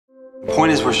The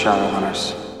point is we're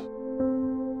Shadowhunters.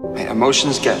 Right?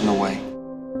 Emotions get in the way.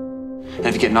 And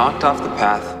if you get knocked off the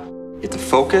path, you have to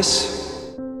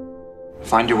focus,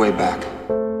 find your way back.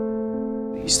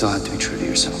 You still have to be true to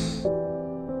yourself.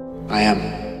 I am.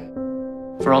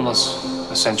 For almost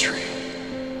a century,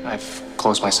 I've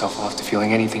closed myself off to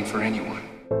feeling anything for anyone.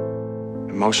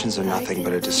 Emotions are nothing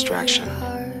but a distraction.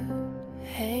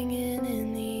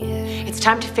 It's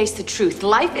time to face the truth.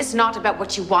 Life is not about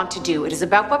what you want to do. It is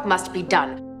about what must be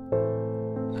done.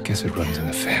 I guess it runs in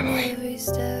the family.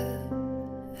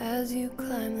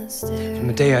 From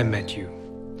the day I met you,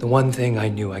 the one thing I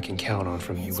knew I can count on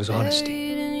from you was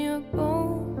honesty.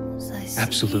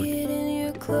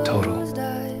 Absolute, total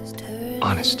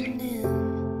honesty.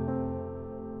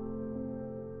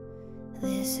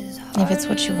 If it's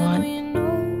what you want,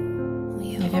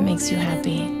 if it makes you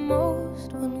happy,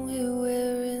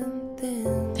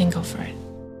 then go for it.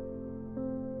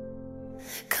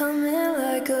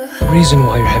 The reason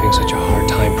why you're having such a hard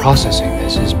time processing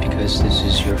this is because this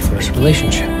is your first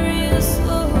relationship.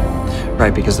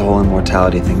 Right, because the whole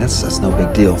immortality thing, that's no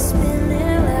big deal.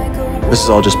 This is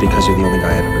all just because you're the only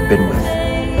guy I've ever been with.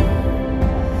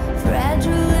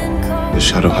 The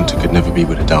Shadowhunter could never be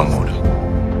with a downloader.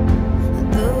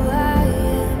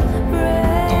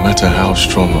 No matter how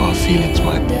strong our feelings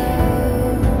might be.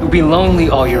 You'll be lonely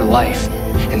all your life,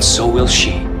 and so will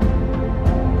she.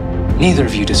 Neither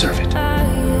of you deserve it.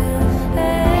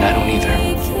 And I don't either.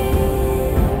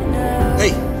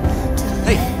 Hey!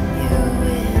 Hey!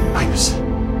 Magnus.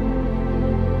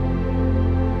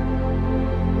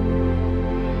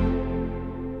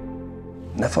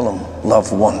 Nephilim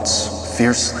love once,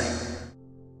 fiercely.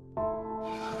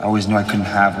 I always knew I couldn't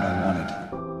have what I wanted.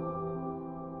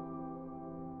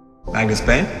 Magnus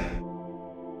Bane?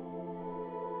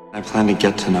 I plan to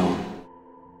get to know him.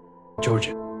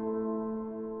 Georgia.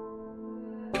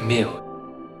 Camille.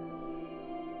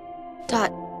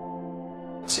 Dot.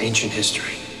 It's ancient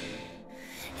history.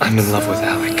 I'm in love with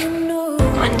Alec.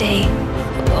 One day,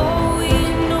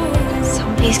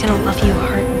 somebody's gonna love you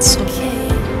heart and soul.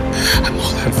 I'm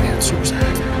all out of answers.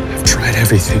 I've tried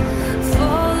everything.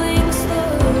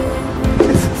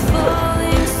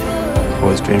 I've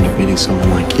always dreamed of meeting someone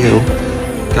like you.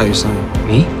 Got you some.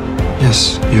 Me?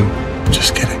 Yes, you.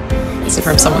 Just kidding. Is it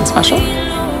from someone special?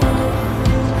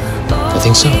 I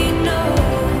think so.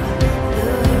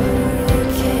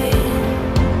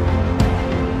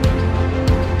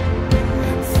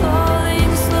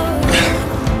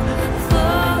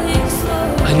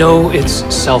 I know it's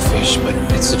selfish, but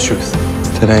it's the truth. Is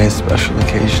today a special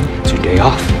occasion? It's your day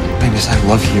off. Magnus, I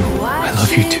love you. I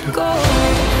love you too.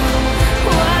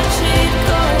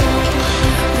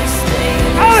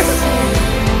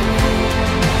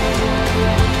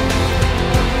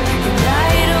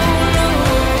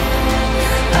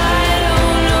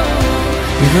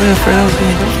 You really afraid I was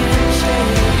gonna go?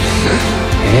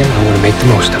 And I'm gonna make the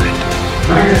most of it.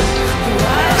 Magnus!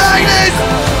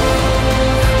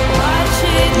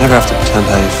 You never have to pretend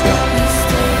how you feel.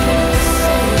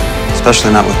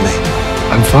 Especially not with me.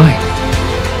 I'm fine.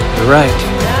 You're right.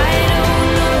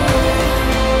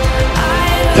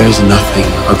 There's nothing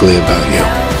ugly about you.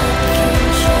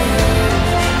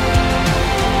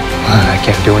 I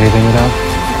can't do anything without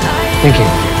thinking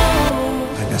of you.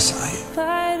 Magnus,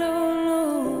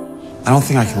 I don't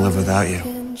think I can live without you.